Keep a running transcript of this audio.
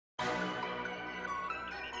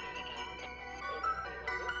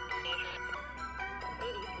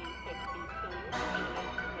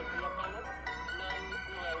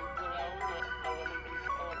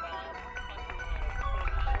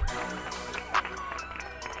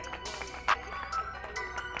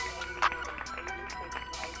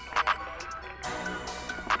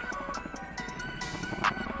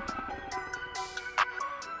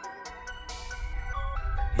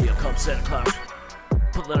Santa Claus,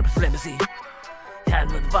 pulling up his limousine,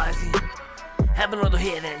 hiding with the visine, having another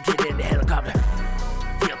hit and get in the helicopter.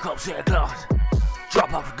 Here comes Santa Claus,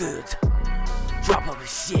 drop off the goods, drop off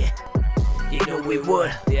his shit. You know we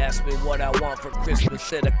would. They asked me what I want for Christmas,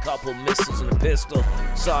 said a couple missiles and a pistol,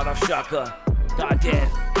 sawed-off shotgun, goddamn.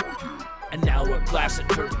 And now we're classic,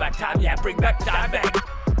 turns back time, yeah, bring back the time back.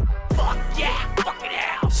 Fuck yeah, fucking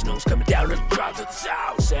hell. Snow's coming down and the drops of the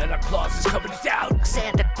south. Santa Claus is coming to town.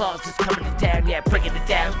 Santa Claus is coming to town, yeah, bringing it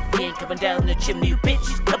down. He ain't coming down the chimney, you bitch,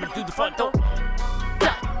 he's coming through the front door.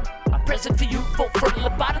 Got a present for you, full frontal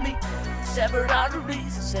lobotomy, severed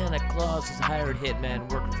arteries. Santa Claus is a hired hitman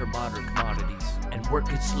working for modern commodities, and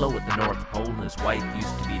working slow at the North Pole, and his wife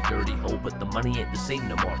used to be a dirty hoe, but the money ain't the same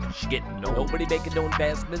no more. She getting nobody making no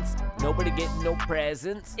investments, nobody getting no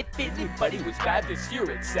presents. If anybody was bad this year,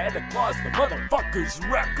 it's Santa Claus, the motherfucker's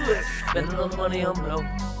reckless. Spending all the money on blow,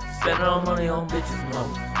 spending all the money on bitches and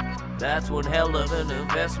hoes. That's one hell of an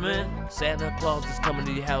investment. Santa Claus is coming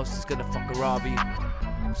to your house, he's gonna fucking rob you.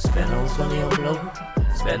 Spend all his money on blow,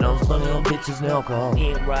 spend all his money on bitches and alcohol. He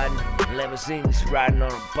ain't riding limousine, he's riding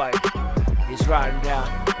on a bike. He's riding down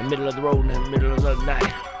the middle of the road in the middle of the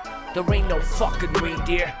night. There ain't no fucking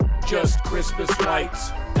reindeer, just Christmas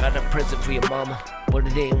lights. Got a present for your mama, but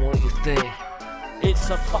it ain't what you think. It's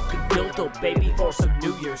a fucking dildo, baby, for some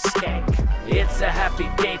New Year's skank. It's a happy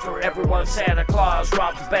day for everyone, Santa Claus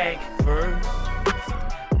robs the bank. First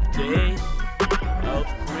day of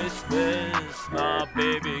Christmas, my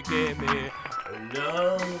baby gave me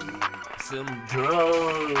love, some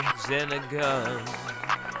drugs and a gun.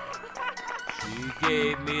 She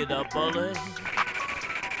gave me the bullet,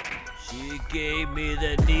 she gave me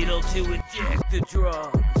the needle to inject the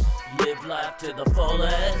drugs. Live life to the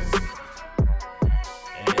fullest,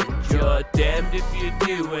 and you're damned if you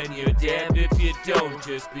do and you're damned if you don't,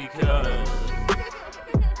 just because.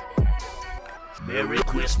 Merry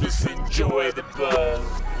Christmas, enjoy the buzz.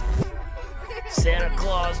 Santa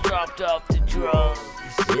Claus dropped off the drugs.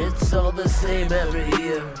 It's all the same every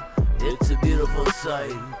year, it's a beautiful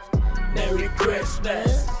sight. Merry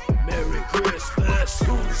Christmas, Merry Christmas.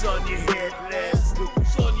 Who's on your hit list?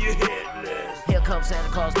 Who's on your hit list? Here comes Santa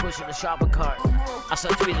Claus pushing the shopping cart. I saw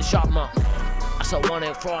three in the shop mall. I saw one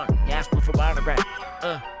in front. He asked me for my autograph.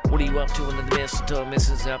 What are you up to under the mistletoe?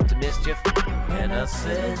 Misses up to mischief. And I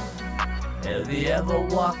said, have you ever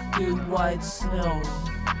walked through white snow,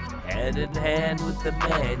 hand in hand with the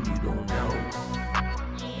man you don't know?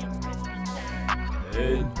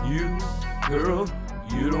 And you, girl,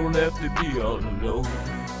 you don't have to be all alone.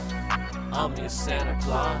 I'm your Santa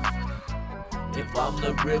Claus. If I'm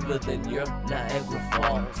the river, then you're Niagara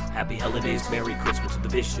Falls. Happy holidays, Merry Christmas to the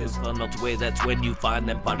vicious. Fun melt away, that's when you find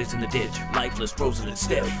them bodies in the ditch, lifeless, frozen and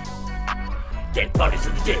stiff. Dead bodies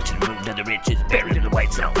in the ditch, and moved to the riches, buried in the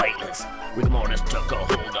whites, now weightless. Rigor mortis took a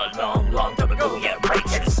hold on long time ago, yeah,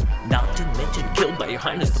 righteous. Not to mention killed by your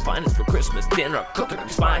highness, the finest for Christmas dinner, cooking up your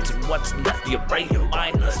spines, and what's left of your brain, you're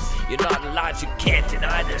mindless. You're not alive, you can't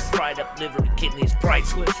deny this. Fried up liver and kidneys,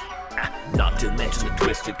 priceless. Not to mention the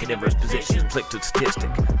twisted, carnivorous position, inflicted statistic.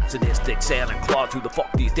 Sadistic Santa Claus, who the fuck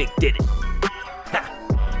do you think did it?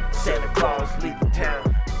 Ha! Santa Claus leaving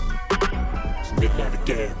town. It's midnight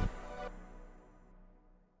again.